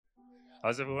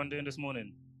How's everyone doing this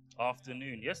morning?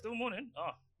 Afternoon? Yes, still morning.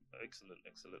 Ah, excellent,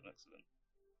 excellent, excellent.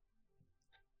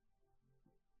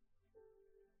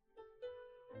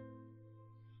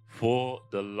 For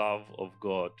the love of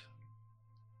God.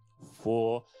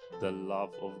 For the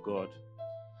love of God.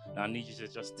 Now I need you to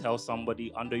just tell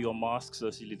somebody under your mask,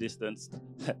 socially distanced,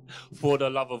 for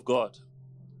the love of God.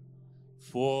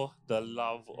 For the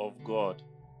love of God.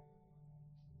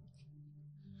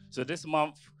 So this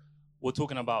month, we're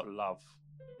talking about love.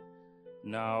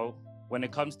 Now, when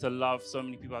it comes to love, so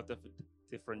many people have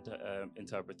different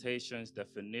interpretations,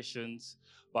 definitions.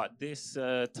 But this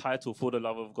title, For the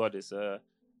Love of God, is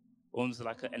almost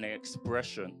like an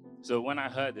expression. So when I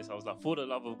heard this, I was like, For the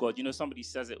love of God. You know, somebody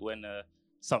says it when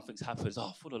something happens,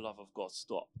 oh, for the love of God,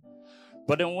 stop.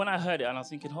 But then when I heard it, and I was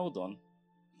thinking, hold on,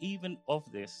 even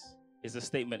of this is a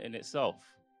statement in itself.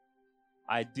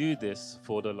 I do this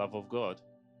for the love of God.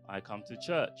 I come to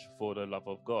church for the love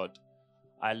of God.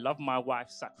 I love my wife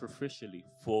sacrificially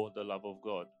for the love of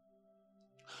God.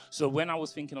 So when I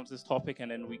was thinking of this topic,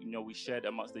 and then we shared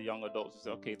amongst the young adults, we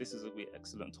said, okay, this is a really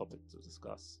excellent topic to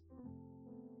discuss.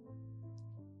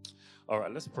 All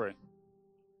right, let's pray.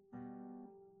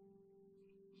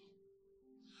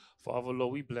 Father,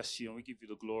 Lord, we bless you and we give you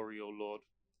the glory, O Lord.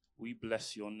 We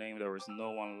bless your name. There is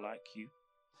no one like you.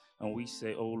 And we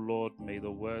say, oh Lord, may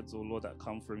the words, oh Lord, that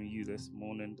come from you this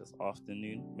morning, this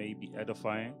afternoon, may be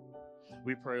edifying.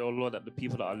 We pray, oh Lord, that the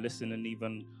people that are listening,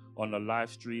 even on the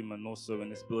live stream and also in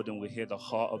this building, will hear the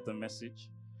heart of the message.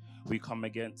 We come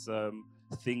against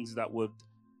things that would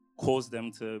cause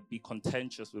them to be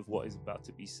contentious with what is about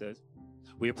to be said.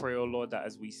 We pray, oh Lord, that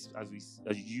as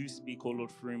you speak, oh Lord,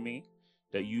 through me,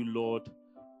 that you, Lord,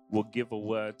 will give a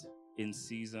word in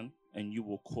season and you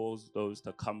will cause those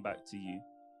to come back to you.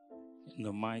 In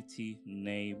the mighty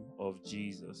name of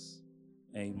Jesus.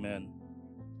 Amen.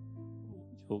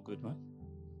 You're good, man.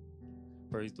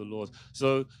 Praise the Lord.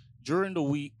 So during the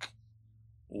week,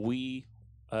 we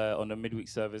on the midweek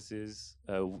services,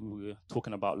 we were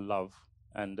talking about love.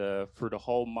 And through the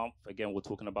whole month, again, we're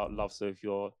talking about love. So if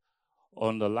you're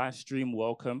on the live stream,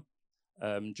 welcome.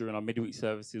 During our midweek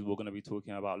services, we're going to be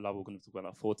talking about love. We're going to talk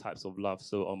about 4 types of love.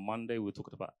 So on Monday, we're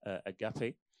talking about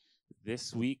agape.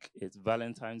 This week, it's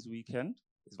Valentine's weekend.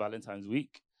 It's Valentine's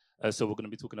week. So we're going to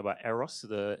be talking about eros,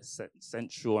 the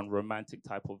sensual and romantic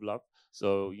type of love.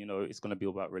 So, it's going to be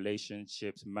about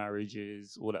relationships,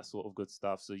 marriages, all that sort of good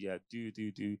stuff. So yeah, do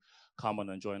come on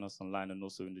and join us online and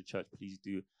also in the church. Please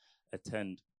do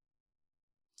attend.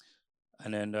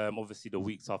 And then obviously the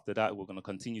weeks after that, we're going to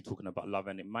continue talking about love.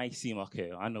 And it might seem,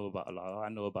 okay, I know about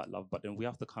love, but then we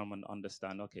have to come and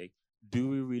understand, okay, do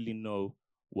we really know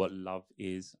what love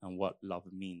is and what love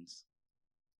means?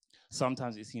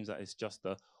 Sometimes it seems like it's just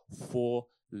a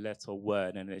 4-letter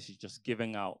word and it's just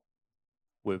giving out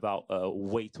without a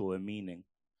weight or a meaning.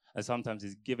 And sometimes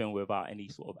it's given without any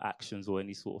sort of actions or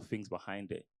any sort of things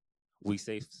behind it. We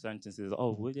say sentences,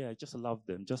 oh, well, yeah, just love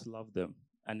them, just love them.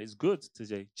 And it's good to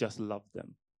say, just love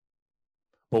them.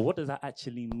 But what does that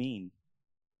actually mean?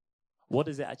 What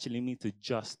does it actually mean to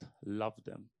just love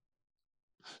them?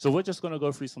 So we're just going to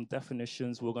go through some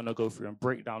definitions. We're going to go through and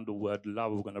break down the word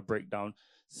love. We're going to break down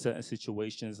certain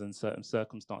situations and certain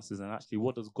circumstances. And actually,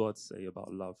 what does God say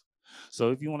about love?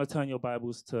 So if you want to turn your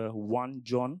Bibles to 1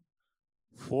 John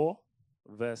 4,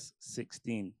 verse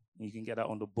 16. You can get that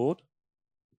on the board.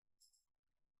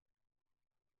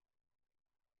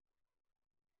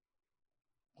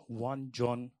 1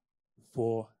 John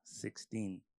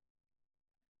 4:16.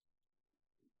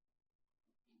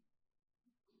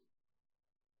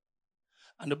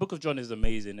 And the book of John is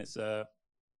amazing. It's a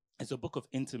book of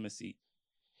intimacy.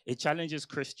 It challenges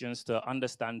Christians to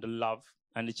understand the love,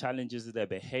 and it challenges their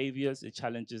behaviors, it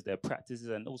challenges their practices,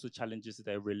 and also challenges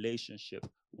their relationship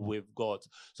with God.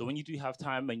 So when you do have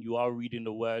time and you are reading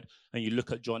the word and you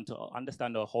look at John to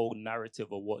understand the whole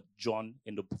narrative of what John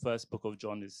in the first book of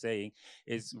John is saying,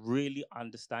 is really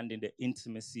understanding the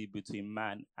intimacy between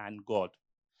man and God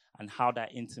and how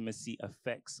that intimacy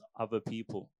affects other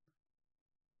people.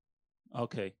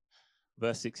 Okay,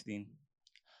 verse 16.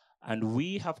 And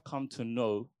we have come to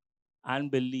know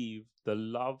and believe the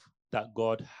love that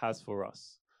God has for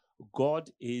us. God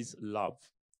is love,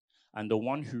 and the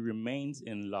one who remains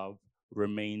in love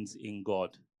remains in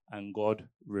God, and God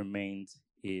remains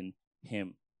in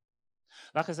him.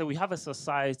 Like I said, we have a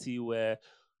society where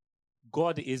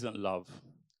God isn't love,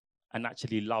 and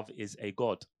actually love is a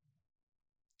God.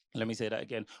 Let me say that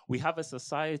again. We have a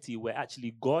society where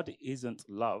actually God isn't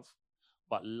love,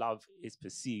 but love is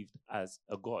perceived as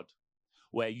a God,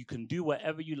 where you can do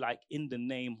whatever you like in the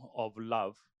name of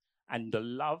love, And the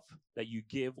love that you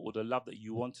give or the love that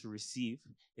you want to receive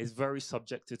is very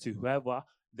subjected to whoever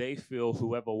they feel,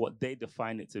 whoever, what they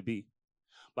define it to be.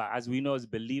 But as we know as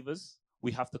believers,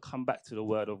 we have to come back to the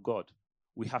word of God.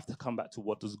 We have to come back to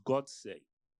what does God say.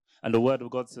 And the word of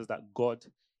God says that God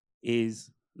is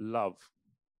love.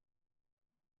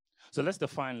 So let's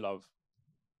define love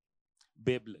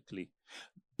biblically.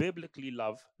 Biblically,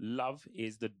 love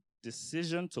is the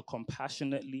decision to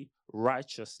compassionately,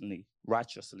 righteously,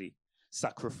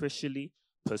 sacrificially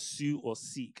pursue or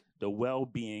seek the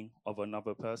well-being of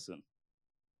another person.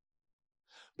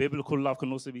 Biblical love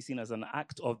can also be seen as an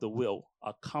act of the will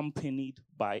accompanied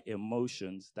by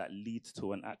emotions that lead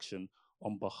to an action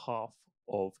on behalf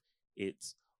of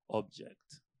its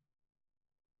object.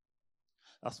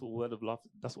 That's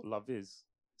what love is.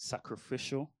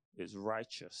 Sacrificial, it's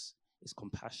righteous, it's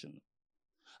compassionate.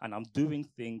 And I'm doing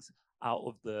things out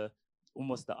of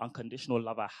almost the unconditional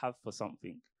love I have for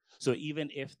something. So even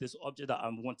if this object that I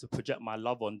want to project my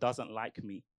love on doesn't like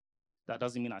me, that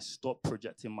doesn't mean I stop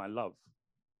projecting my love.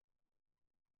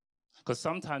 Because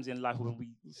sometimes in life, when we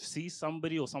see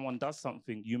somebody or someone does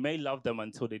something, you may love them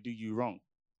until they do you wrong.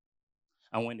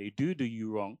 And when they do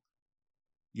you wrong,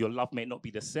 your love may not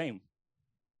be the same.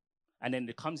 And then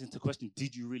it comes into question,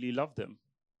 did you really love them?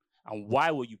 And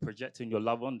why were you projecting your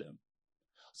love on them?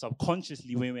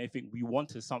 Subconsciously, we may think we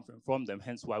wanted something from them,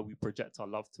 hence why we project our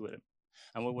love to them.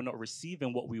 And when we're not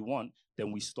receiving what we want,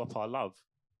 then we stop our love.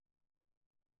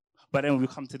 But then we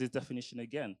come to this definition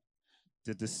again.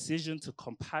 The decision to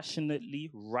compassionately,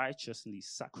 righteously,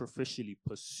 sacrificially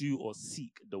pursue or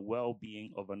seek the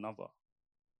well-being of another.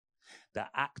 The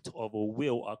act of a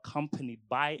will accompanied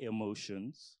by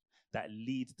emotions that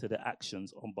lead to the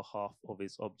actions on behalf of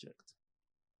its object.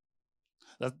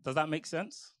 Does that make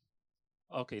sense?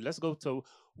 Okay, let's go to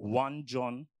 1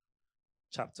 John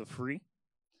chapter 3,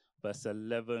 verse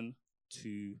 11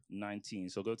 to 19.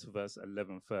 So go to verse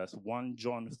 11 first. 1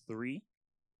 John 3,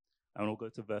 and we'll go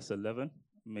to verse 11.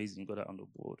 Amazing, got that on the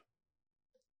board.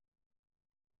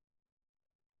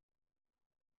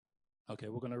 Okay,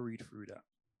 we're going to read through that.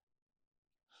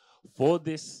 For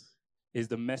this is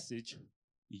the message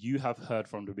you have heard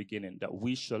from the beginning, that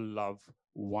we shall love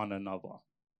one another.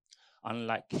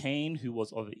 Unlike Cain, who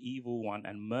was of the evil one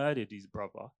and murdered his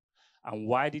brother. And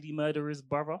why did he murder his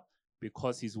brother?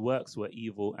 Because his works were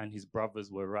evil and his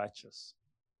brothers were righteous.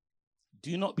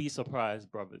 Do not be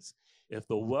surprised, brothers. If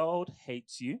the world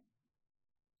hates you,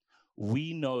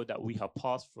 we know that we have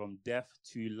passed from death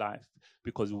to life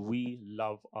because we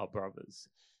love our brothers.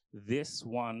 The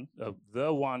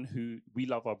one who we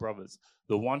love our brothers,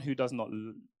 the one who does not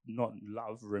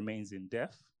love remains in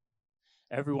death.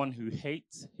 Everyone who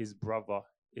hates his brother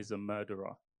is a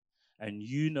murderer, and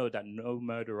you know that no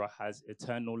murderer has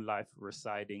eternal life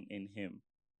residing in him.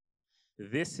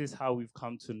 This is how we've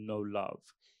come to know love.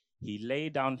 He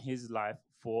laid down his life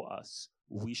for us.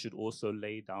 We should also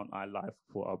lay down our life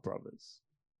for our brothers.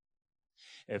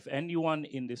 If anyone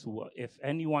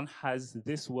has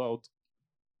this world's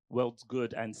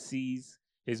good and sees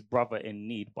his brother in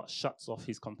need, but shuts off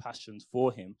his compassion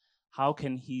for him, how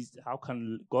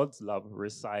can God's love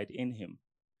reside in him?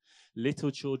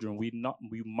 Little children,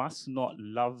 we must not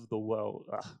love the world.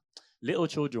 Little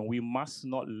children, we must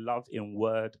not love in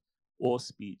word or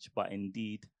speech, but in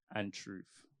deed and truth.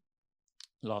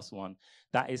 Last one.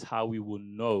 That is how we will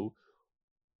know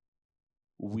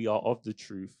we are of the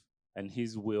truth, and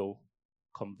his will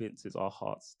convinces our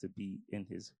hearts to be in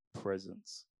his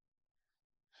presence.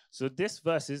 So this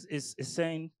verse is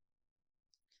saying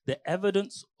the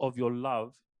evidence of your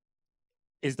love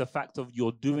is the fact of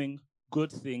you're doing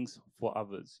good things for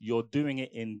others. You're doing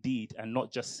it in deed and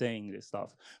not just saying this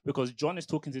stuff. Because John is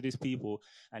talking to these people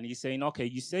and he's saying, okay,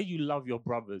 you say you love your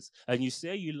brothers and you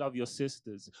say you love your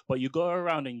sisters, but you go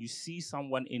around and you see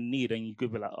someone in need and you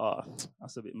could be like, oh,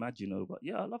 that's a bit mad, but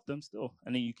yeah, I love them still.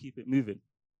 And then you keep it moving.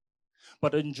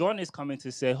 But then John is coming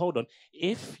to say, hold on,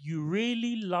 if you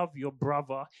really love your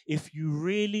brother, if you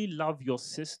really love your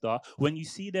sister, when you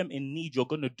see them in need, you're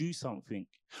going to do something.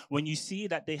 When you see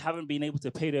that they haven't been able to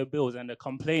pay their bills and they're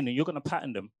complaining, you're going to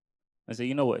pattern them and say,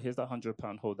 you know what, here's that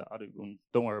 £100, hold that,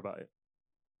 don't worry about it.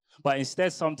 But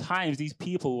instead, sometimes these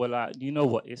people were like, you know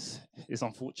what, it's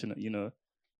unfortunate,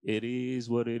 it is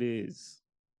what it is.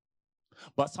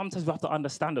 But sometimes we have to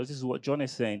understand, this is what John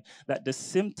is saying, that the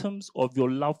symptoms of your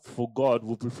love for God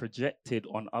will be projected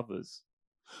on others.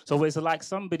 So it's like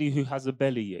somebody who has a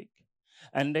bellyache,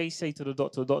 and they say to the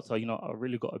doctor, I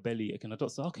really got a bellyache. And the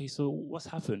doctor says, okay, so what's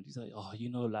happened? He's like, oh,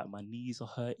 like my knees are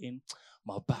hurting,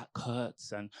 my back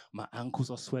hurts, and my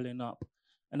ankles are swelling up.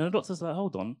 And then the doctor's like,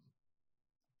 hold on,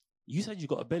 You said you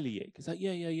got a bellyache. It's like,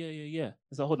 yeah.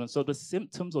 It's like, hold on. So the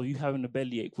symptoms of you having a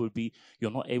bellyache would be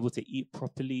you're not able to eat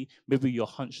properly. Maybe you're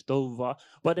hunched over.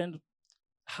 But then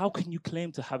how can you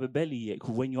claim to have a bellyache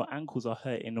when your ankles are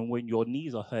hurting and when your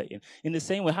knees are hurting? In the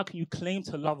same way, how can you claim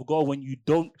to love God when you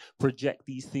don't project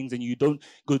these things and you don't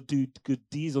go do good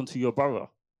deeds unto your brother?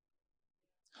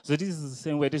 So this is the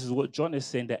same way. This is what John is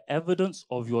saying. The evidence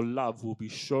of your love will be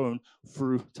shown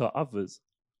through to others.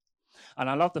 And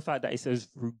I love the fact that it says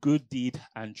through good deed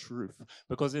and truth.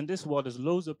 Because in this world, there's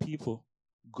loads of people,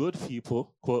 good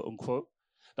people, quote unquote,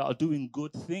 that are doing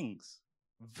good things.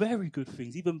 Very good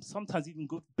things, even sometimes even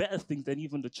good, better things than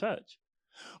even the church.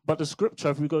 But the scripture,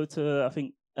 if we go to, I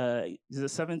think, is it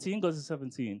 17? Go to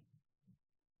 17.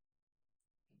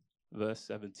 Verse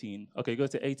 17. Okay, go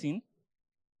to 18.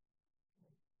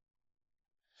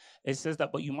 It says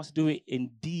that, but you must do it in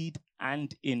deed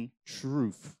and in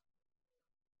truth.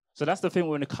 So that's the thing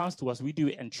when it comes to us, we do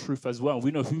it in truth as well. We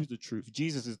know who's the truth.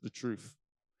 Jesus is the truth.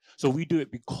 So we do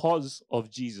it because of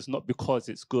Jesus, not because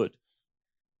it's good.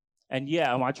 And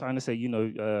yeah, am I trying to say,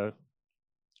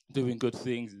 doing good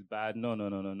things is bad?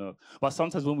 No. But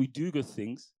sometimes when we do good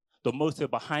things, the motive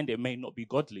behind it may not be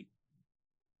godly.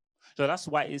 So that's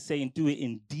why it's saying do it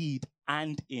in deed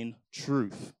and in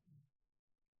truth.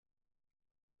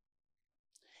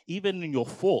 Even in your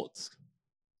thoughts,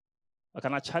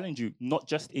 can I challenge you, not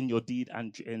just in your deed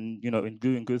and in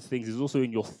doing good things, it's also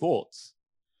in your thoughts.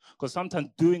 Because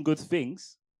sometimes doing good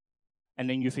things, and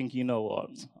then you think, you know what,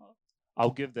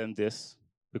 I'll give them this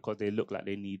because they look like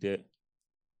they need it.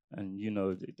 And,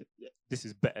 this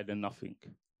is better than nothing.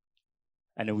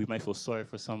 And then we may feel sorry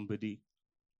for somebody.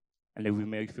 And then we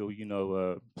may feel,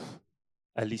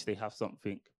 at least they have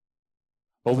something.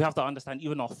 But we have to understand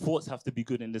even our thoughts have to be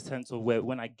good in the sense of where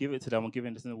when I give it to them, I'm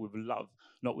giving it with love,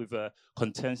 not with a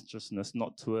contentiousness,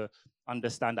 not to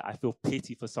understand that I feel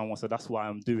pity for someone, so that's why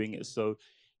I'm doing it. So,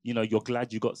 you're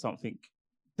glad you got something,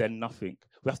 then nothing.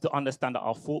 We have to understand that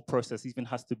our thought process even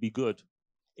has to be good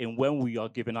in when we are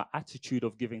giving, our attitude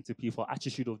of giving to people, our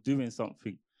attitude of doing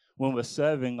something, when we're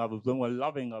serving others, when we're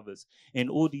loving others. In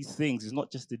all these things, it's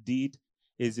not just a deed,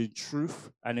 it's in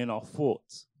truth and in our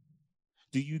thoughts.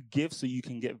 Do you give so you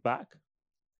can get back?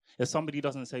 If somebody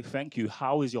doesn't say thank you,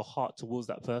 how is your heart towards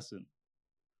that person?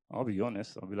 I'll be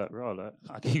honest. I'll be like, bro,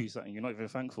 I gave you something. You're not even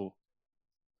thankful.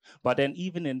 But then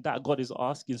even in that, God is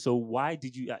asking, so why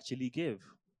did you actually give?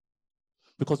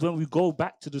 Because when we go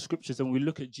back to the scriptures and we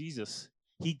look at Jesus,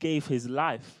 he gave his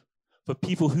life for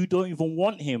people who don't even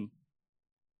want him.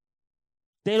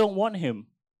 They don't want him.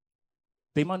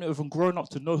 They might not even grown up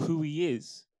to know who he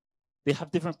is. They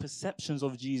have different perceptions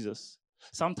of Jesus.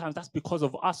 Sometimes that's because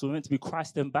of us. We're meant to be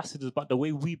Christ ambassadors, but the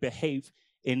way we behave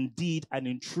in deed and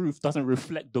in truth doesn't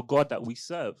reflect the God that we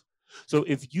serve. So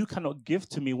if you cannot give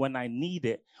to me when I need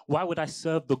it, why would I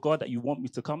serve the God that you want me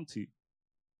to come to?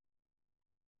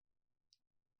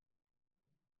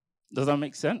 Does that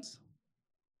make sense?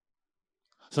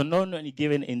 So not only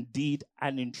giving in deed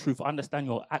and in truth, understand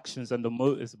your actions and the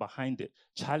motives behind it.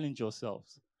 Challenge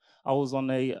yourselves. I was on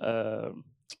a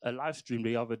live stream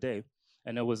the other day,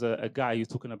 and there was a guy who's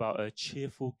talking about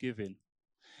cheerful giving.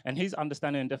 And his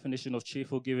understanding and definition of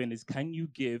cheerful giving is, can you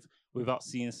give without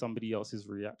seeing somebody else's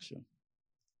reaction?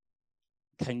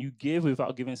 Can you give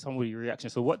without giving somebody a reaction?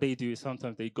 So what they do is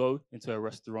sometimes they go into a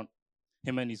restaurant,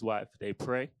 him and his wife, they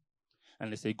pray,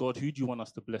 and they say, God, who do you want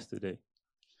us to bless today?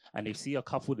 And they see a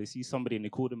couple, they see somebody, and they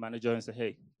call the manager and say,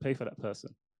 hey, pay for that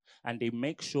person. And they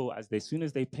make sure as soon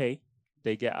as they pay,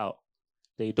 they get out.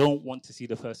 They don't want to see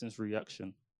the person's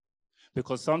reaction.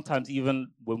 Because sometimes even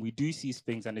when we do see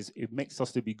things and it makes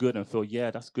us to be good and feel, yeah,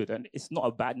 that's good. And it's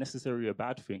not necessarily a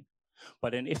bad thing.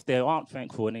 But then if they aren't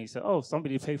thankful and they say, oh,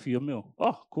 somebody paid for your meal.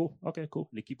 Oh, cool. Okay, cool.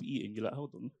 And they keep eating. You're like,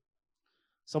 hold on.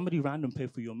 Somebody random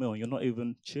paid for your meal and you're not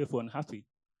even cheerful and happy.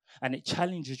 And it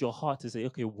challenges your heart to say,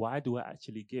 okay, why do I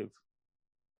actually give?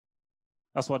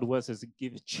 That's why the word says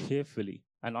give cheerfully.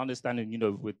 And understanding,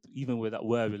 even with that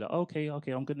word, we're like, okay,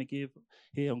 I'm going to give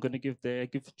here, I'm going to give there,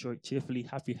 give cheerfully,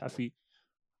 happy.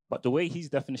 But the way his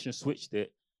definition switched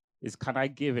it is, can I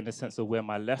give in the sense of where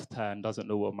my left hand doesn't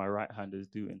know what my right hand is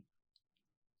doing?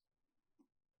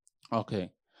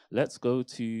 Okay, let's go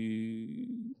to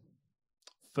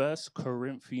 1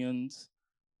 Corinthians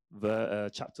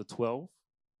chapter 12.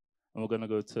 And we're going to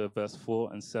go to verse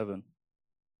 4 and 7.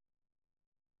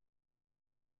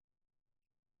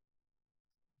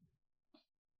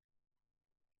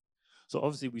 So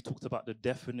obviously we talked about the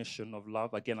definition of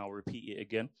love. Again, I'll repeat it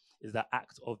again. Is the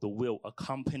act of the will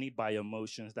accompanied by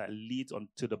emotions that leads on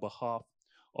to the behalf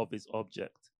of its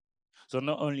object. So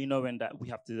not only knowing that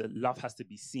love has to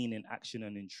be seen in action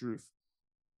and in truth,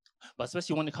 But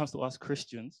especially when it comes to us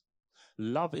Christians,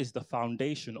 love is the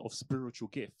foundation of spiritual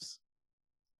gifts.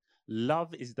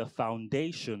 Love is the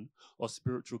foundation of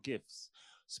spiritual gifts.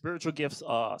 Spiritual gifts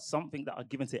are something that are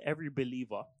given to every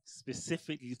believer,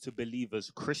 specifically to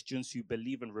believers, Christians who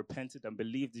believe and repented and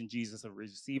believed in Jesus and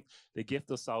received the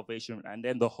gift of salvation and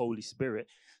then the Holy Spirit.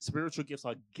 Spiritual gifts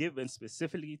are given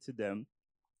specifically to them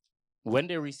when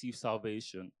they receive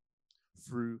salvation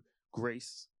through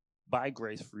grace, by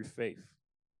grace through faith.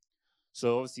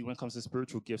 So obviously, when it comes to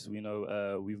spiritual gifts, we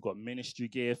know we've got ministry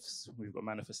gifts, we've got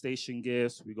manifestation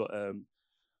gifts, we've got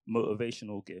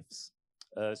motivational gifts.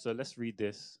 So let's read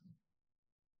this.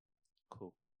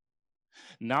 Cool.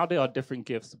 Now there are different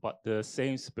gifts, but the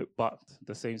same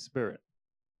Spirit.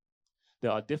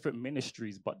 There are different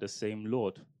ministries, but the same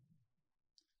Lord.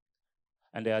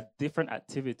 And there are different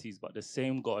activities, but the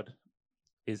same God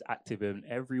is active in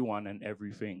everyone and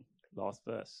everything. Last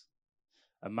verse.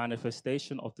 A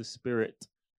manifestation of the Spirit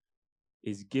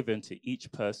is given to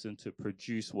each person to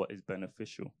produce what is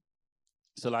beneficial.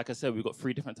 So like I said, we've got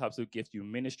 3 different types of gifts. Your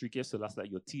ministry gifts, so that's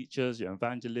like your teachers, your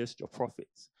evangelists, your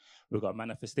prophets. We've got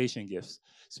manifestation gifts,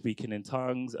 speaking in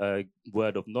tongues,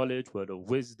 word of knowledge, word of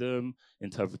wisdom,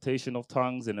 interpretation of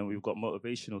tongues. And then we've got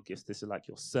motivational gifts. This is like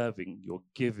your serving, your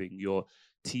giving, your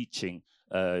teaching,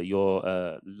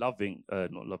 your loving,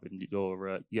 not loving,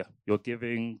 your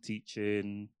giving,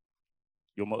 teaching,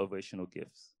 your motivational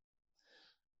gifts.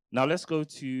 Now let's go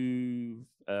to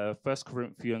 1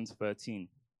 Corinthians 13.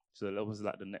 So that was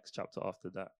like the next chapter after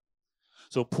that.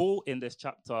 So Paul, in this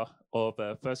chapter of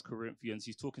 1 Corinthians,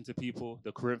 he's talking to people,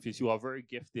 the Corinthians, who are very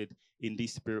gifted in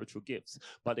these spiritual gifts.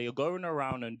 But they are going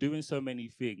around and doing so many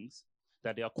things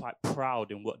that they are quite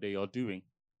proud in what they are doing.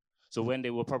 So when they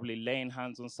were probably laying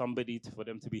hands on somebody for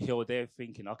them to be healed, they're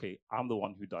thinking, okay, I'm the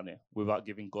one who done it, without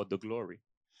giving God the glory.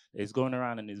 It's going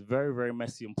around and it's very, very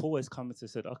messy. And Paul has come and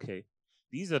said, okay,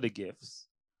 these are the gifts,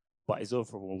 but it's all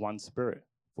from one Spirit,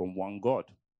 from one God.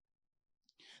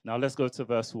 Now let's go to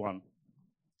verse 1.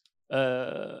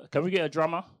 Can we get a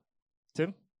drummer?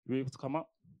 Tim, you able to come up?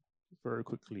 Very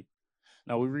quickly.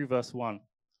 Now we read verse 1.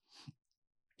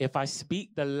 If I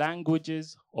speak the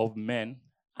languages of men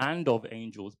and of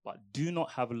angels, but do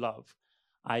not have love,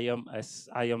 I am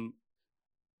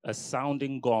a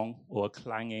sounding gong or a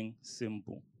clanging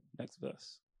cymbal. Next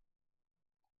verse.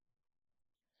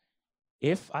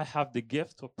 If I have the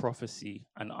gift of prophecy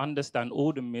and understand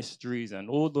all the mysteries and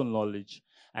all the knowledge,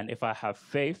 and if I have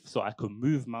faith so I can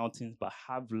move mountains but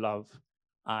have love,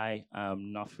 I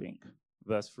am nothing.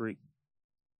 Verse 3.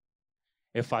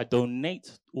 If I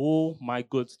donate all my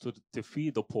goods to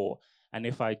feed the poor, and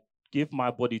if I give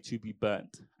my body to be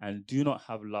burnt and do not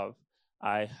have love,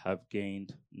 I have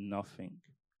gained nothing.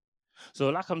 So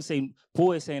like I'm saying,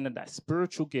 Paul is saying that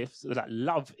spiritual gifts, that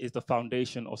love is the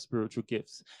foundation of spiritual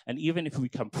gifts. And even if we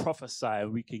can prophesy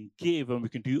and we can give and we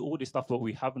can do all this stuff, but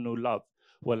we have no love,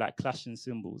 we're like clashing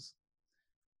cymbals.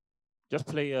 Just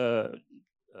play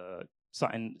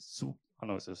something, I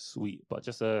know it's a sweet, but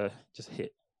just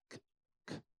hit.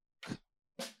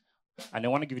 And I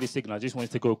want to give you the signal. I just want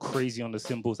it to go crazy on the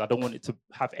cymbals. I don't want it to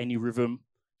have any rhythm.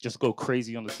 Just go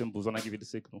crazy on the cymbals when I give you the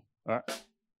signal. All right?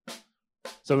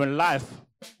 So in life,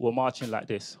 we're marching like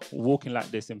this, walking like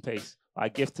this in pace. I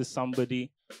give to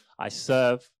somebody, I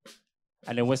serve,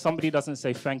 and then when somebody doesn't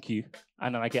say thank you,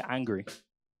 and then I get angry.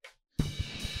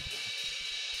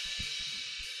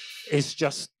 It's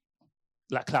just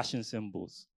like clashing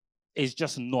cymbals. It's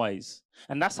just noise.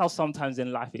 And that's how sometimes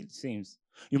in life it seems.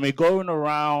 You may go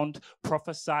around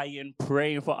prophesying,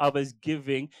 praying for others,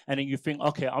 giving, and then you think,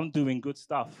 okay, I'm doing good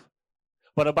stuff.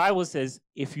 But the Bible says,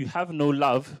 if you have no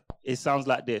love, it sounds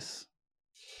like this.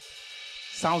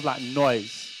 Sounds like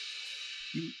noise.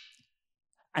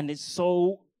 And it's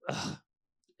so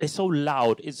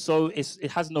loud.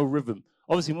 It has no rhythm.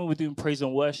 Obviously, when we're doing praise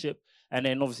and worship, and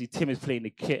then obviously Tim is playing the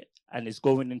kit, and it's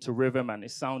going into rhythm, and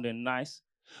it's sounding nice.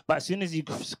 But as soon as he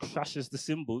crashes the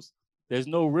cymbals, there's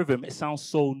no rhythm. It sounds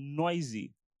so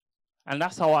noisy. And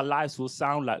that's how our lives will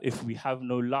sound like if we have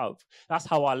no love. That's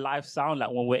how our lives sound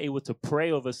like when we're able to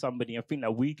pray over somebody and think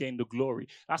that we gain the glory.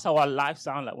 That's how our lives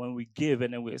sound like when we give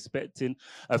and then we're expecting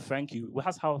a thank you.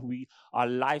 That's how our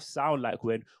lives sound like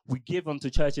when we give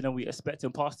unto church and then we're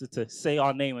expecting pastor to say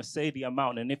our name and say the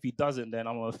amount. And if he doesn't, then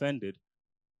I'm offended.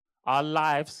 Our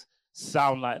lives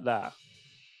sound like that.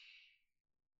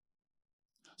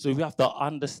 So we have to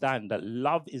understand that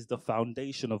love is the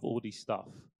foundation of all these stuff.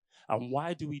 And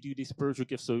why do we do these spiritual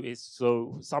gifts?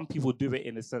 So some people do it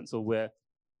in a sense of where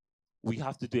we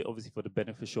have to do it obviously for the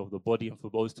beneficial of the body and for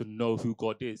those to know who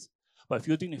God is. But if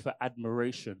you're doing it for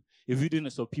admiration, if you're doing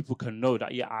it so people can know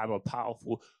that, yeah, I'm a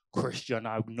powerful Christian,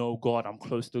 I know God, I'm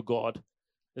close to God.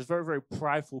 There's very, very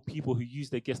prideful people who use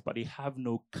their gifts, but they have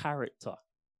no character.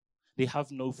 They have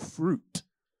no fruit.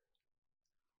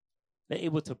 They're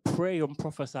able to pray and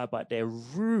prophesy, but they're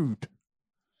rude.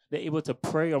 They're able to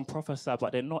pray and prophesy,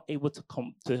 but they're not able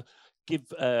to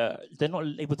they're not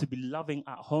able to be loving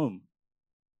at home.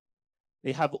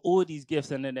 They have all these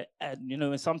gifts, and then,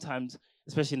 and sometimes,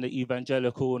 especially in the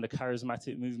evangelical and the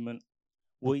charismatic movement,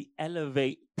 we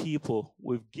elevate people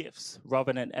with gifts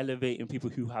rather than elevating people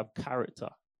who have character.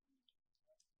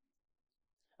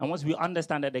 And once we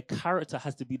understand that the character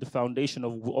has to be the foundation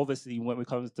of, obviously, when it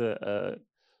comes to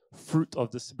fruit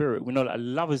of the Spirit, we know that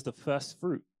love is the first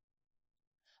fruit.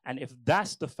 And if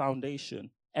that's the foundation,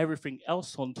 everything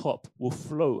else on top will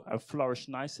flow and flourish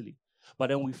nicely. But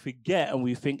then we forget and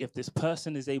we think if this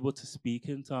person is able to speak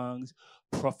in tongues,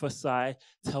 prophesy,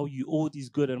 tell you all these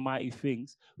good and mighty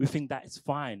things, we think that it's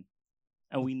fine.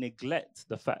 And we neglect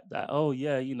the fact that, oh,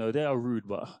 yeah, they are rude,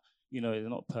 but, they're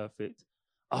not perfect.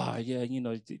 Yeah,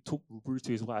 they talk rude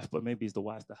to his wife, but maybe it's the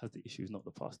wife that has the issues, not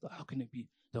the pastor. How can it be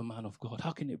the man of God?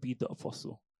 How can it be the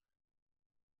apostle?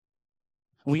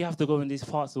 And we have to go in these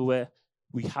parts where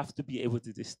we have to be able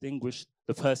to distinguish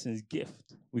the person's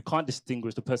gift. We can't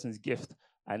distinguish the person's gift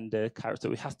and their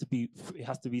character. It has to be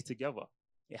together.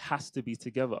 It has to be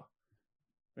together.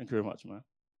 Thank you very much, man.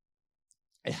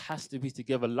 It has to be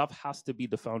together. Love has to be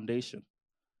the foundation.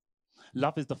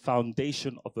 Love is the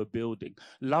foundation of a building.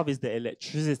 Love is the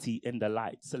electricity in the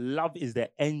lights. Love is the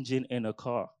engine in a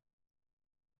car.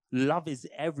 Love is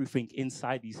everything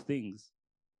inside these things.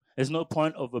 There's no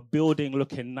point of a building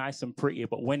looking nice and pretty,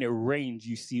 but when it rains,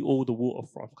 you see all the water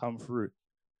come through.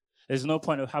 There's no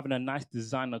point of having a nice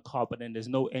designer car, but then there's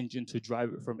no engine to drive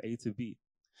it from A to B.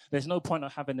 There's no point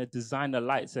of having a designer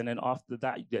lights, and then after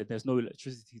that, there's no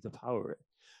electricity to power it.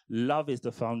 Love is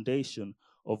the foundation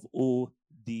of all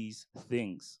these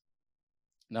things.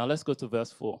 Now let's go to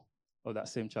verse 4 of that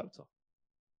same chapter.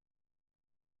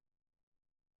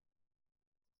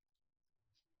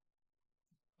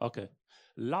 Okay.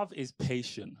 Love is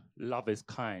patient. Love is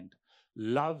kind.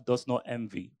 Love does not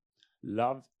envy.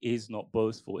 Love is not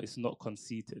boastful. It's not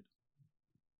conceited.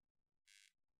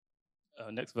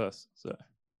 Next verse. So,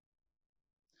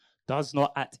 does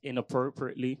not act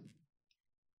inappropriately,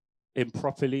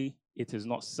 improperly. It is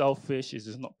not selfish. It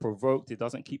is not provoked. It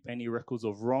doesn't keep any records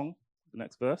of wrong. The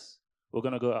next verse. We're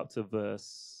going to go up to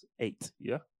verse 8.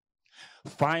 Yeah.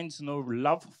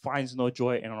 Love finds no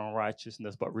joy in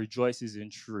unrighteousness, but rejoices in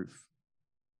truth.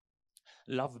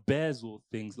 Love bears all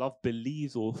things. Love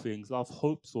believes all things. Love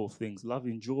hopes all things. Love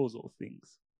endures all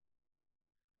things.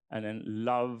 And then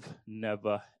love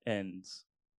never ends.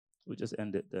 We'll just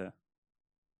end it there.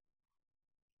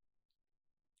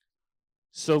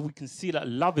 So we can see that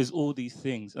love is all these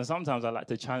things. And sometimes I like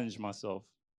to challenge myself.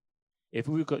 If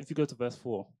you go to verse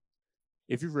 4,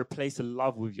 if you replace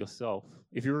love with yourself,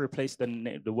 if you replace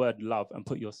the word love and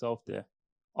put yourself there,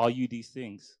 are you these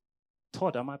things?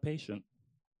 Todd, am I patient?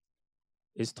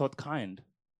 Is Todd kind?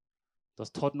 Does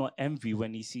Todd not envy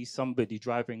when he sees somebody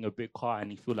driving a big car and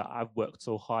he feels like I've worked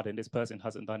so hard and this person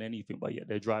hasn't done anything, but yet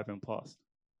they're driving past?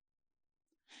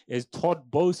 Is Todd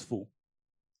boastful?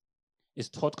 Is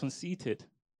Todd conceited?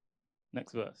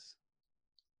 Next verse.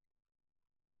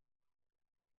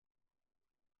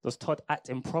 Does Todd act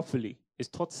improperly? Is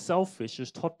Todd selfish?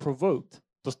 Is Todd provoked?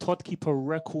 Does Todd keep a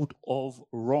record of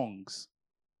wrongs?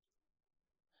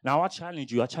 Now I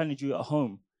challenge you at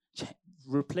home.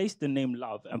 Replace the name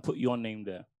love and put your name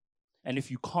there. And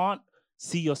if you can't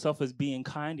see yourself as being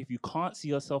kind, if you can't see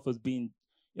yourself as being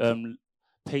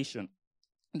patient,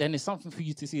 then it's something for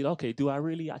you to see, okay, do I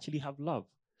really actually have love?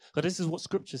 Because this is what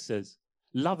scripture says.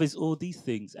 Love is all these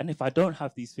things. And if I don't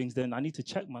have these things, then I need to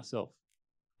check myself.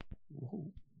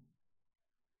 Whoa.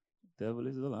 Devil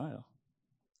is a liar.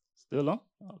 Still on?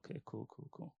 Okay,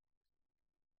 cool.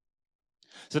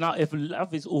 So now if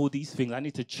love is all these things, I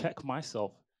need to check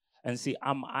myself and see,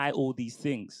 am I all these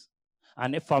things?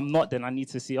 And if I'm not, then I need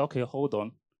to see, okay, hold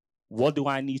on. What do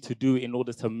I need to do in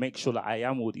order to make sure that I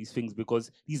am all these things? Because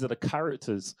these are the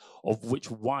characters of which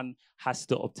one has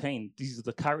to obtain. These are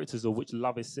the characters of which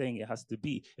love is saying it has to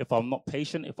be. If I'm not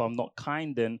patient, if I'm not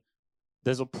kind, then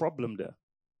there's a problem there.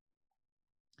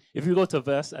 If you go to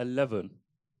verse 11.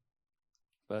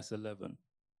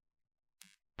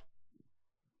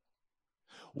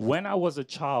 When I was a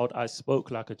child, I spoke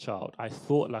like a child. I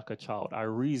thought like a child. I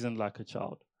reasoned like a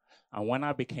child. And when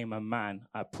I became a man,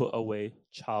 I put away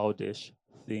childish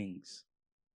things.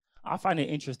 I find it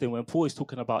interesting when Paul is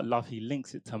talking about love, he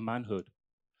links it to manhood.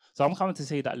 So I'm coming to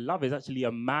say that love is actually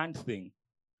a man thing,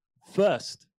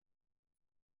 First,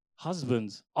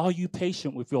 husbands, are you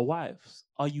patient with your wives?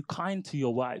 Are you kind to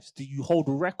your wives? Do you hold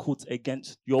records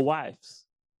against your wives?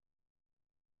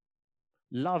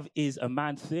 Love is a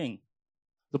man thing.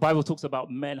 The Bible talks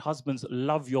about men, husbands,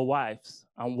 love your wives,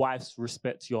 and wives,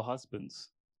 respect your husbands.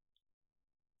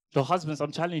 So husbands,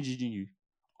 I'm challenging you.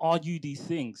 Are you these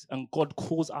things? And God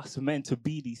calls us men to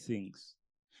be these things.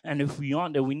 And if we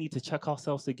aren't, then we need to check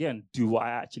ourselves again. Do I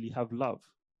actually have love?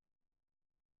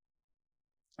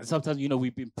 And sometimes,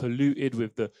 we've been polluted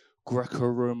with the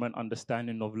Greco-Roman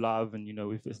understanding of love. And,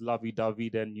 if it's lovey-dovey,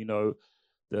 then,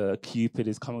 the Cupid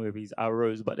is coming with his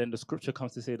arrows. But then the scripture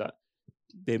comes to say that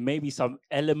there may be some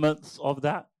elements of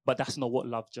that, but that's not what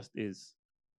love just is.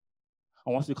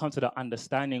 And once we come to the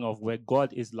understanding of where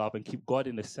God is love and keep God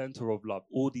in the center of love,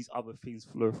 all these other things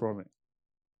flow from it.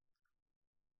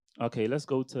 Okay, let's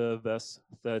go to verse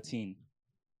 13.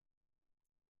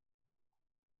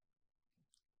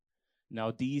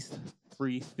 Now these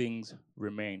three things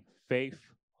remain: faith,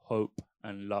 hope,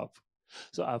 and love.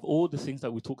 So out of all the things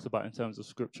that we talked about in terms of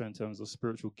scripture, in terms of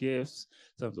spiritual gifts,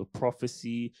 in terms of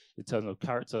prophecy, in terms of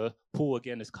character, Paul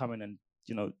again is coming and,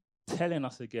 telling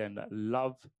us again that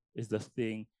love is the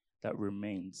thing that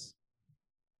remains.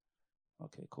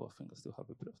 Okay, cool. I think I still have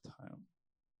a bit of time.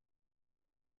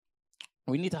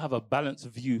 We need to have a balanced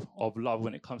view of love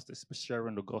when it comes to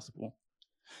sharing the gospel.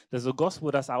 There's a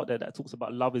gospel that's out there that talks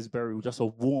about love is very just a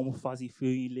warm, fuzzy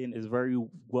feeling. It's very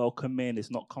welcoming.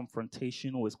 It's not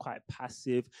confrontational. It's quite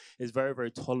passive. It's very,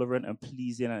 very tolerant and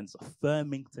pleasing, and it's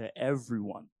affirming to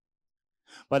everyone.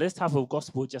 But this type of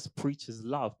gospel just preaches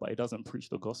love, but it doesn't preach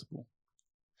the gospel.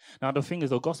 Now, the thing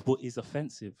is, the gospel is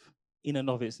offensive in and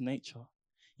of its nature.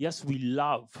 Yes, we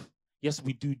love. Yes,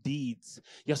 we do deeds.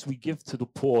 Yes, we give to the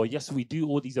poor. Yes, we do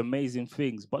all these amazing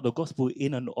things. But the gospel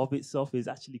in and of itself is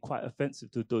actually quite offensive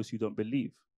to those who don't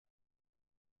believe.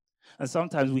 And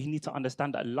sometimes we need to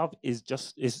understand that love isn't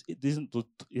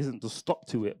the stop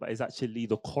to it, but it's actually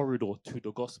the corridor to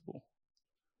the gospel.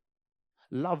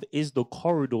 Love is the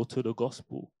corridor to the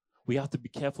gospel. We have to be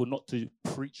careful not to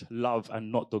preach love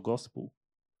and not the gospel.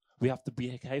 We have to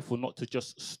be careful not to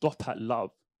just stop at love.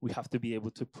 We have to be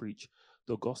able to preach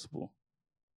the gospel.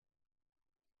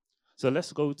 So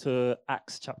let's go to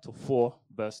Acts chapter 4,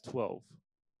 verse 12.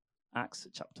 Acts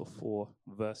chapter 4,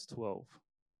 verse 12.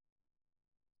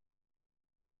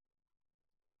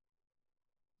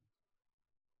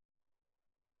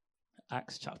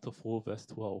 Acts chapter 4, verse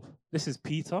 12. This is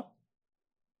Peter.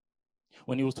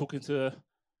 When he was talking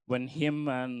when him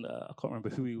and, I can't remember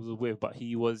who he was with, but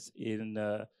he was in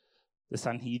the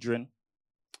Sanhedrin,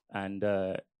 and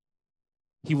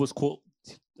he was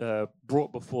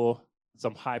brought before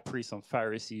some high priests, some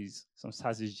Pharisees, some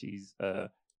Sadducees,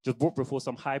 just brought before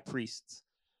some high priests.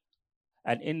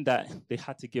 And in that, they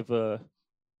had to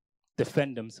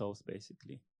defend themselves,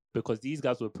 basically, because these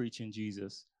guys were preaching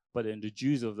Jesus, but then the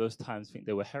Jews of those times think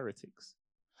they were heretics.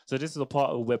 So this is a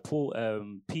part of where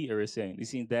Peter is saying, you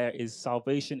see, there is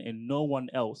salvation in no one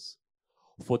else,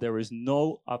 for there is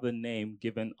no other name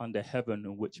given under heaven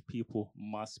in which people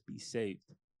must be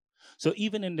saved. So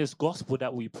even in this gospel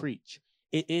that we preach,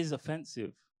 it is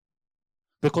offensive,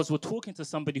 because we're talking to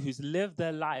somebody who's lived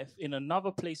their life in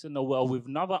another place in the world with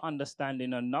another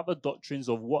understanding, another doctrines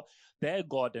of what their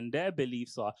God and their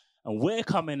beliefs are. And we're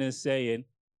coming and saying,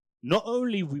 not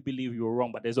only we believe you were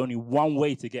wrong, but there's only one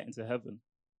way to get into heaven.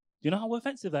 Do you know how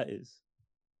offensive that is?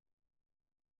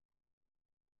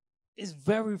 It's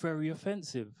very, very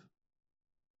offensive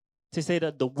to say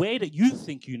that the way that you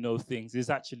think you know things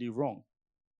is actually wrong.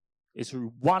 It's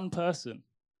through one person.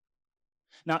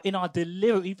 Now, in our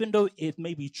delivery, even though it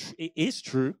may be it is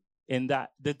true in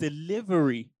that the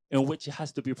delivery in which it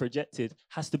has to be projected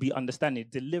has to be understanding.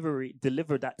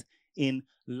 Deliver that in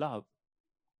love.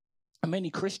 And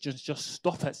many Christians just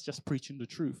stop at just preaching the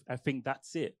truth and think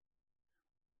that's it.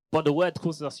 But the word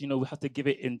calls us, we have to give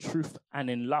it in truth and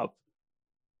in love.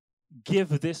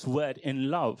 Give this word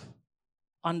in love.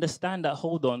 Understand that,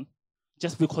 hold on,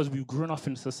 just because we've grown up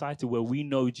in a society where we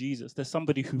know Jesus, there's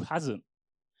somebody who hasn't.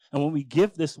 And when we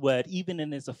give this word, even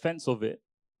in its offense of it,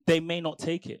 they may not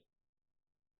take it.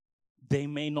 They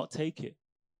may not take it.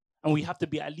 And we have to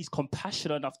be at least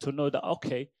compassionate enough to know that,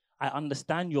 okay, I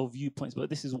understand your viewpoints, but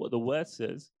this is what the word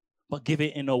says, but give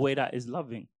it in a way that is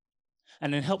loving.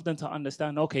 And then help them to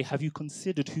understand, okay, have you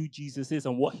considered who Jesus is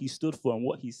and what he stood for and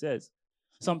what he says?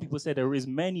 Some people say there is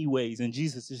many ways and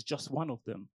Jesus is just one of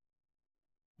them.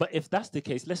 But if that's the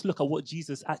case, let's look at what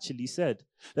Jesus actually said.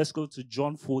 Let's go to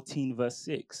John 14, verse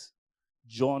 6.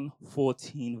 John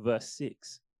 14, verse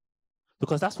 6.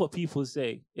 Because that's what people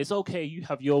say. It's okay, you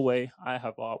have your way, I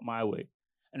have my way.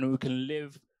 And we can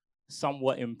live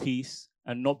somewhat in peace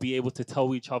and not be able to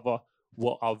tell each other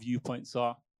what our viewpoints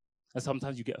are. And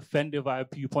sometimes you get offended by a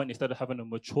viewpoint instead of having a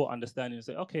mature understanding and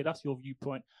say, okay, that's your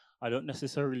viewpoint. I don't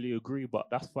necessarily agree, but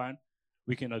that's fine.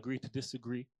 We can agree to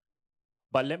disagree.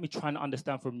 But let me try and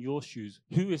understand from your shoes,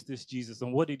 who is this Jesus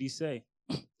and what did he say?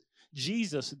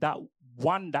 Jesus,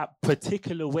 that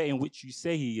particular way in which you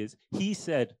say he is, he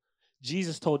said,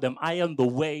 Jesus told them, I am the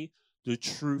way, the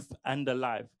truth, and the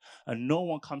life. And no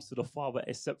one comes to the Father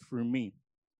except through me.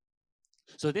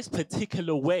 So this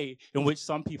particular way in which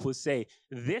some people say,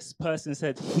 this person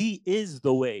said he is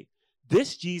the way.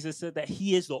 This Jesus said that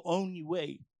he is the only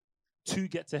way to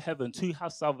get to heaven, to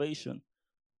have salvation.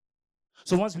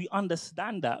 So once we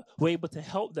understand that, we're able to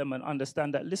help them and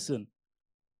understand that, listen,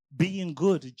 being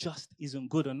good just isn't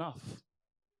good enough.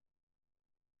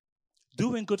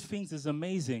 Doing good things is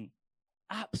amazing,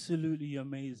 absolutely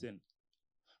amazing.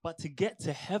 But to get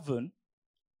to heaven,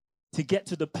 to get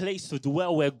to the place to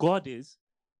dwell where God is,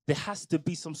 there has to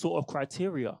be some sort of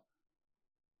criteria.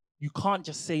 You can't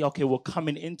just say, okay, we're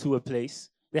coming into a place.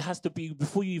 There has to be,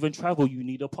 before you even travel, you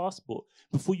need a passport.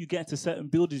 Before you get into certain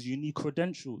buildings, you need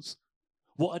credentials.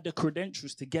 What are the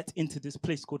credentials to get into this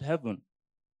place called heaven?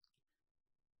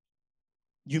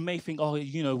 You may think, oh,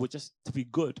 we're just to be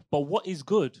good. But what is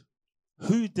good?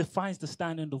 Who defines the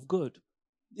standard of good?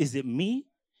 Is it me?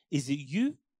 Is it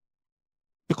you?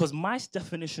 Because my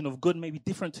definition of good may be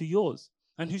different to yours.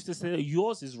 And who's to say that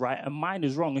yours is right and mine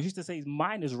is wrong? And who's to say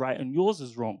mine is right and yours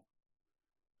is wrong?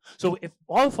 So if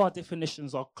all of our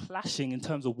definitions are clashing in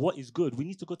terms of what is good, we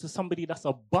need to go to somebody that's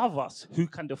above us who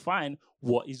can define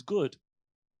what is good.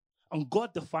 And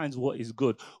God defines what is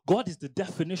good. God is the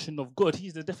definition of good.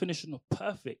 He's the definition of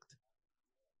perfect.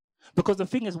 Because the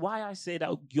thing is, why I say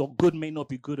that your good may not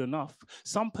be good enough.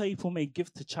 Some people may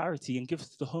give to charity and give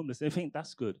to the homeless. They think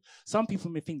that's good. Some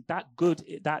people may think that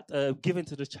giving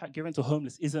to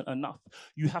homeless isn't enough.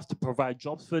 You have to provide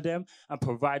jobs for them and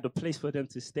provide a place for them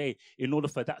to stay in order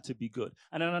for that to be good.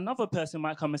 And then another person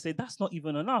might come and say, that's not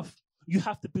even enough. You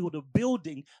have to build a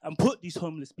building and put these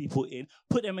homeless people in,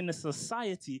 put them in a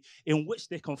society in which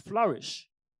they can flourish.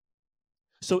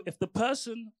 So if the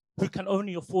person who can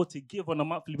only afford to give on a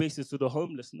monthly basis to the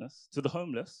homeless,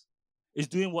 is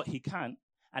doing what he can,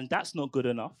 and that's not good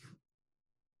enough,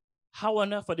 how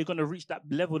on earth are they going to reach that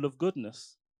level of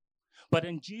goodness? But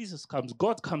then Jesus comes,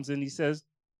 God comes and he says,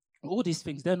 all these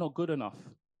things, they're not good enough.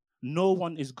 No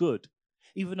one is good.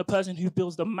 Even the person who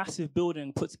builds the massive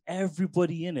building, puts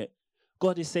everybody in it,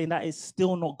 God is saying that is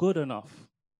still not good enough.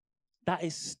 That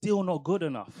is still not good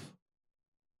enough.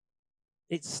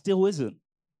 It still isn't.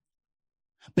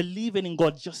 Believing in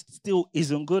God just still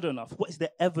isn't good enough. What is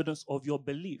the evidence of your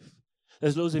belief?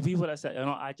 There's loads of people that say,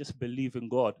 I just believe in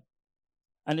God.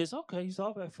 And it's okay, it's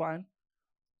all right, fine.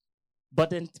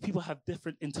 But then people have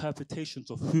different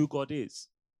interpretations of who God is.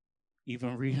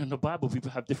 Even reading the Bible,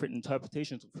 people have different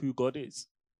interpretations of who God is.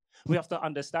 We have to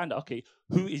understand, okay,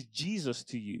 who is Jesus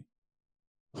to you?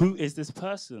 Who is this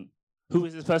person? Who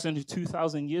is this person who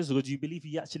 2,000 years ago, do you believe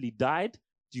he actually died?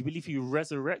 Do you believe he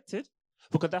resurrected?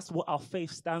 Because that's what our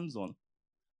faith stands on.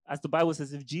 As the Bible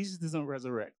says, if Jesus doesn't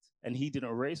resurrect and he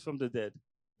didn't raise from the dead,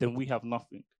 then we have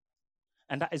nothing.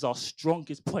 And that is our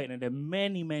strongest point. And there are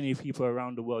many, many people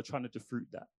around the world trying to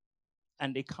defeat that.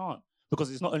 And they can't.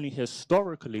 Because it's not only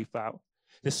historically found,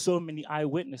 there's so many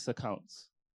eyewitness accounts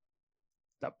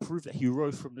that prove that he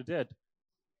rose from the dead.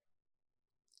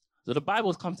 So the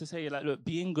Bible's come to say, like, look,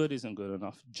 being good isn't good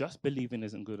enough. Just believing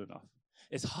isn't good enough.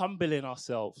 It's humbling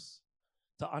ourselves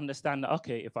to understand that,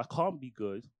 okay, if I can't be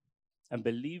good and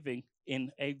believing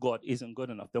in a God isn't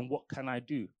good enough, then what can I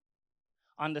do?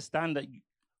 Understand that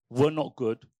we're not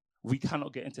good. We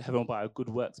cannot get into heaven by our good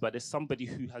works, but there's somebody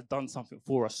who has done something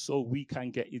for us so we can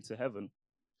get into heaven.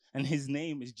 And his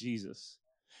name is Jesus.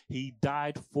 He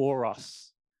died for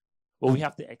us. But we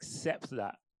have to accept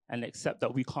that and accept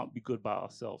that we can't be good by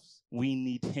ourselves. We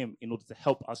need him in order to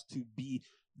help us to be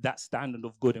that standard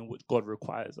of good in which God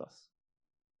requires us.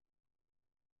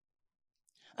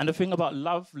 And the thing about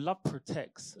love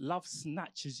protects. Love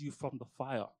snatches you from the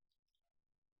fire.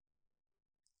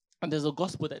 And there's a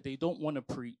gospel that they don't want to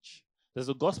preach. There's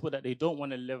a gospel that they don't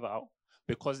want to live out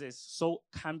because it is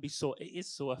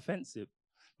so offensive.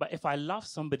 But if I love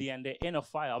somebody and they're in a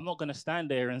fire, I'm not going to stand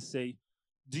there and say,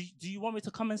 do you want me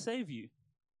to come and save you?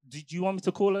 Do you want me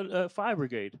to call a fire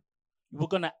brigade? We're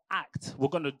going to act. We're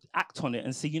going to act on it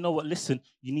and say, you know what, listen,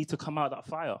 you need to come out of that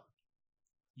fire.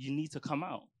 You need to come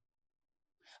out.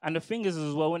 And the thing is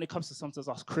as well, when it comes to sometimes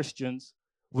us Christians,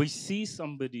 we see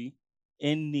somebody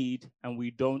in need and we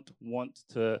don't want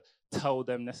to tell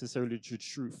them necessarily the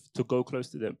truth, to go close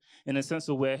to them. In a sense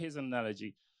of where, here's an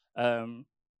analogy.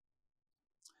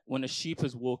 when a sheep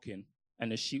is walking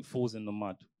and the sheep falls in the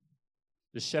mud,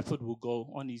 the shepherd will go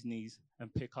on his knees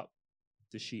and pick up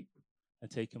the sheep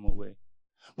and take him away.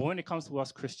 But when it comes to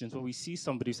us Christians, when we see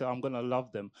somebody say, I'm going to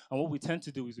love them, and what we tend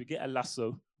to do is we get a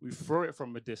lasso, we throw it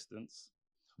from a distance,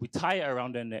 we tie it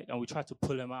around their neck, and we try to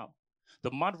pull them out.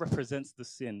 The mud represents the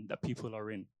sin that people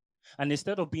are in. And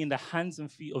instead of being the hands and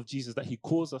feet of Jesus that he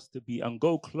calls us to be and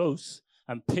go close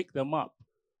and pick them up,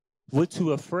 we're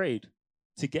too afraid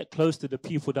to get close to the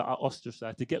people that are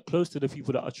ostracized, to get close to the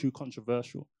people that are too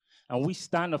controversial. And we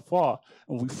stand afar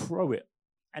and we throw it,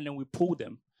 and then we pull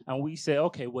them. And we say,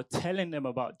 okay, we're telling them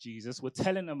about Jesus. We're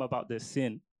telling them about their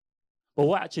sin. But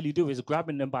what we actually do is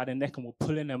grabbing them by the neck and we're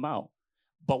pulling them out.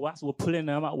 But whilst we're pulling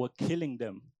them out, we're killing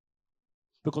them.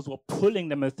 Because we're pulling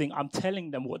them and think, I'm telling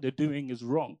them what they're doing is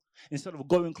wrong. Instead of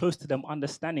going close to them,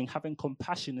 understanding, having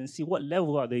compassion, and see what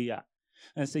level are they at.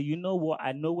 And say, you know what?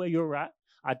 I know where you're at.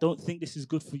 I don't think this is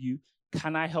good for you.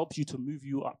 Can I help you to move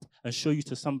you up and show you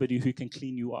to somebody who can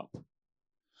clean you up?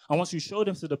 And once you show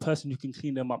them to the person who can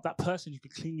clean them up, that person who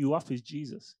can clean you up is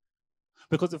Jesus.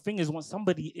 Because the thing is,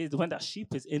 when that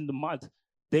sheep is in the mud,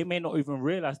 they may not even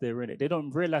realize they're in it. They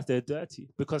don't realize they're dirty.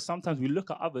 Because sometimes we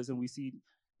look at others and we see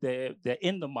they're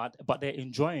in the mud, but they're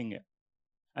enjoying it.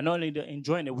 And not only they're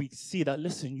enjoying it, we see that,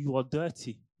 listen, you are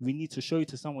dirty. We need to show you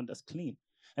to someone that's clean.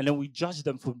 And then we judge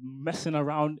them for messing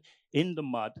around in the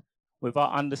mud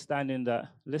without understanding that,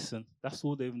 listen, that's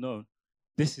all they've known.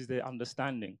 This is their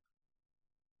understanding.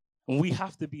 And we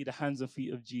have to be the hands and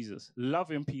feet of Jesus,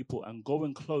 loving people and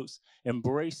going close,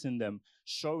 embracing them,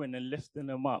 showing and lifting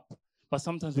them up. But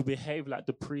sometimes we behave like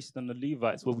the priests and the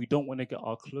Levites, where we don't want to get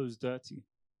our clothes dirty.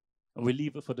 And we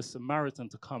leave it for the Samaritan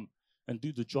to come and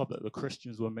do the job that the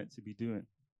Christians were meant to be doing.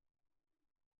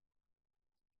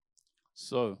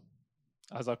 So,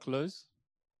 as I close,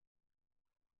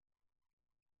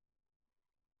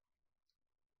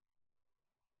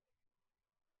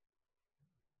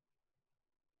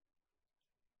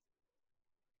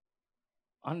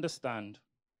 understand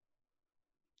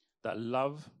that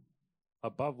love,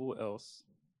 above all else,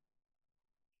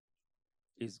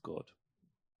 is God.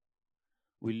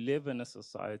 We live in a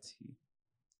society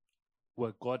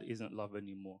where God isn't love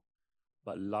anymore,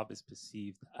 but love is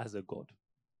perceived as a God.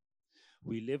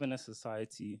 We live in a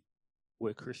society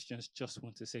where Christians just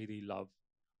want to say they love,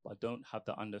 but don't have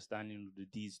the understanding of the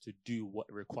deeds to do what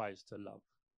it requires to love.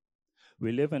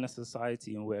 We live in a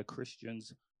society where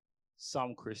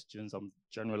some Christians, I'm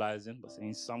generalizing, but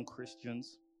saying some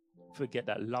Christians forget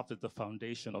that love is the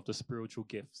foundation of the spiritual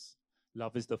gifts.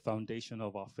 Love is the foundation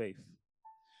of our faith.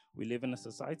 We live in a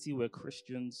society where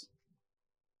Christians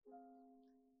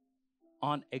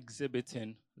aren't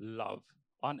exhibiting love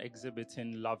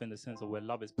in the sense of where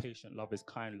love is patient, love is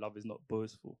kind, love is not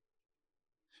boastful.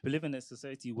 We live in a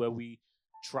society where we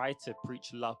try to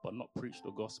preach love but not preach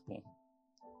the gospel.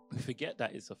 We forget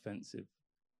that it's offensive.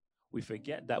 We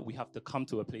forget that we have to come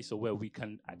to a place where we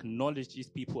can acknowledge these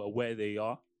people are where they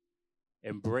are,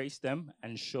 embrace them,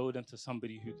 and show them to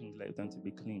somebody who can let them to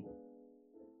be clean.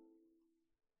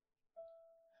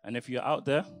 And if you're out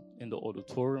there in the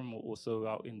auditorium or also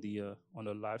out in the on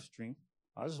the live stream,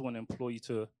 I just want to implore you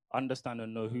to understand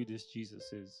and know who this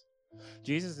Jesus is.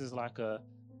 Jesus is like a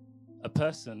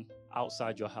person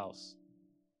outside your house.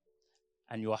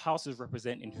 And your house is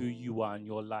representing who you are in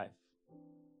your life.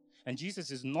 And Jesus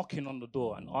is knocking on the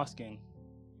door and asking,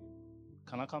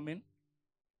 can I come in?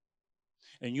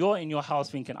 And you're in your house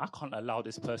thinking, I can't allow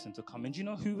this person to come in. Do you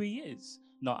know who he is?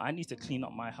 No, I need to clean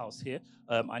up my house here.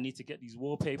 I need to get these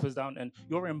wallpapers down. And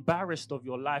you're embarrassed of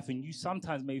your life. And you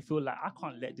sometimes may feel like, I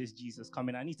can't let this Jesus come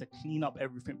in. I need to clean up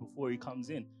everything before he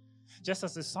comes in. Just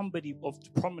as if somebody of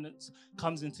prominence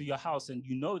comes into your house and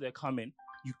you know they're coming,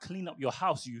 you clean up your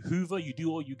house, you hoover, you do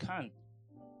all you can.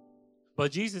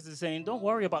 But Jesus is saying, don't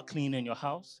worry about cleaning your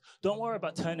house. Don't worry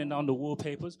about turning down the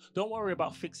wallpapers. Don't worry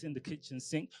about fixing the kitchen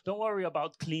sink. Don't worry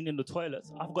about cleaning the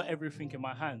toilets. I've got everything in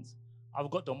my hands. I've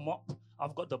got the mop.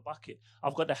 I've got the bucket.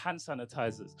 I've got the hand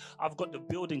sanitizers. I've got the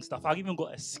building stuff. I've even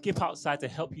got a skip outside to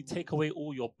help you take away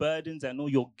all your burdens and all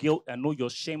your guilt and all your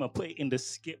shame and put it in the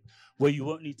skip where you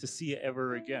won't need to see it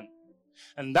ever again.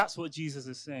 And that's what Jesus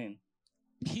is saying.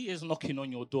 He is knocking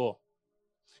on your door.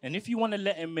 And if you want to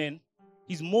let him in,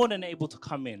 he's more than able to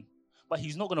come in, but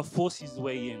he's not going to force his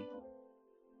way in.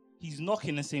 He's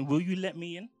knocking and saying, will you let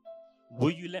me in?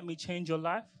 Will you let me change your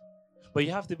life? But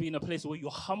you have to be in a place where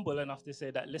you're humble enough to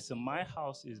say that, listen, my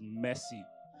house is messy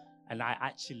and I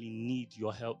actually need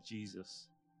your help, Jesus.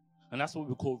 And that's what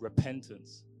we call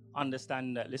repentance.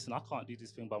 Understanding that, listen, I can't do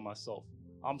this thing by myself.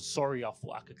 I'm sorry I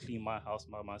thought I could clean my house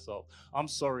by myself. I'm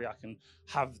sorry I can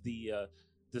have the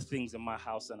the things in my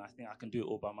house and I think I can do it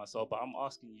all by myself. But I'm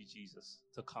asking you, Jesus,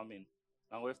 to come in.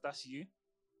 Now, if that's you,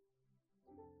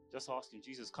 just ask him,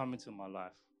 Jesus, come into my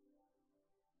life.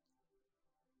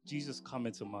 Jesus, come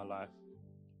into my life.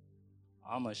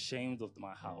 I'm ashamed of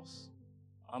my house.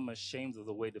 I'm ashamed of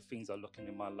the way the things are looking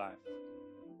in my life.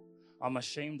 I'm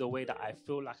ashamed of the way that I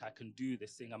feel like I can do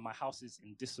this thing and my house is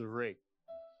in disarray.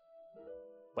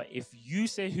 But if you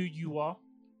say who you are,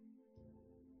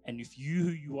 and if you who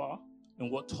you are,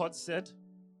 and what Todd said,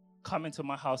 come into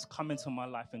my house, come into my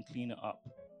life and clean it up.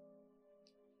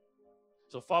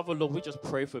 So Father, Lord, we just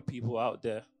pray for people out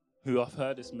there who have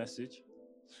heard this message.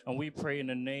 And we pray in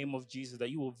the name of Jesus that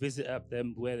you will visit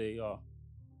them where they are.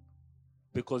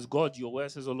 Because God, your word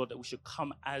says, oh Lord, that we should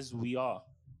come as we are.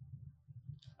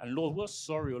 And Lord, we're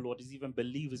sorry, oh Lord, there's even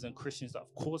believers and Christians that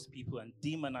have caused people and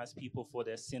demonized people for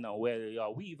their sin and where they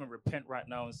are. We even repent right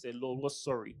now and say, Lord, we're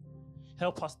sorry.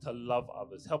 Help us to love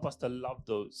others. Help us to love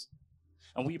those.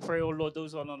 And we pray, oh Lord,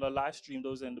 those on the live stream,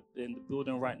 those in the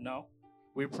building right now,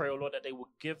 we pray, oh Lord, that they will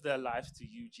give their lives to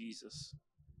you, Jesus.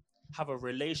 Have a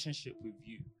relationship with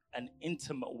you, an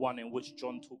intimate one in which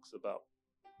John talks about.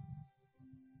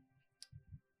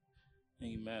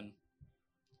 Amen.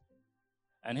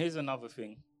 And here's another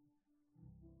thing.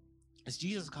 As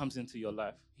Jesus comes into your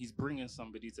life, he's bringing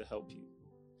somebody to help you.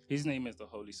 His name is the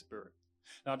Holy Spirit.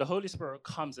 Now, the Holy Spirit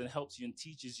comes and helps you and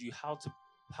teaches you how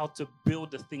to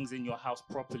build the things in your house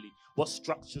properly, what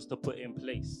structures to put in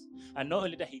place. And not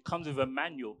only that, he comes with a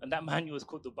manual, and that manual is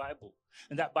called the Bible.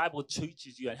 And that Bible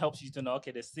teaches you and helps you to know,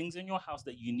 okay, there's things in your house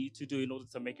that you need to do in order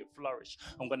to make it flourish.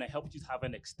 I'm going to help you to have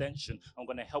an extension. I'm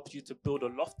going to help you to build a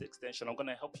loft extension. I'm going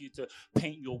to help you to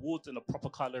paint your walls in the proper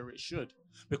color it should.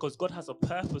 Because God has a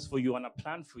purpose for you and a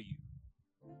plan for you.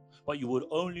 But you would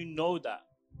only know that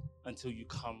until you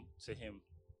come to him.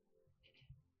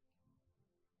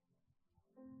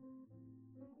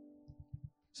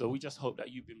 So we just hope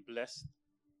that you've been blessed.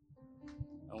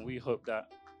 And we hope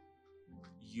that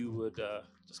you would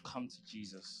just come to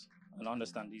Jesus and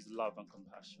understand his love and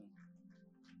compassion.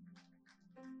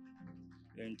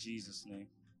 In Jesus' name,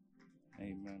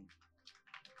 amen.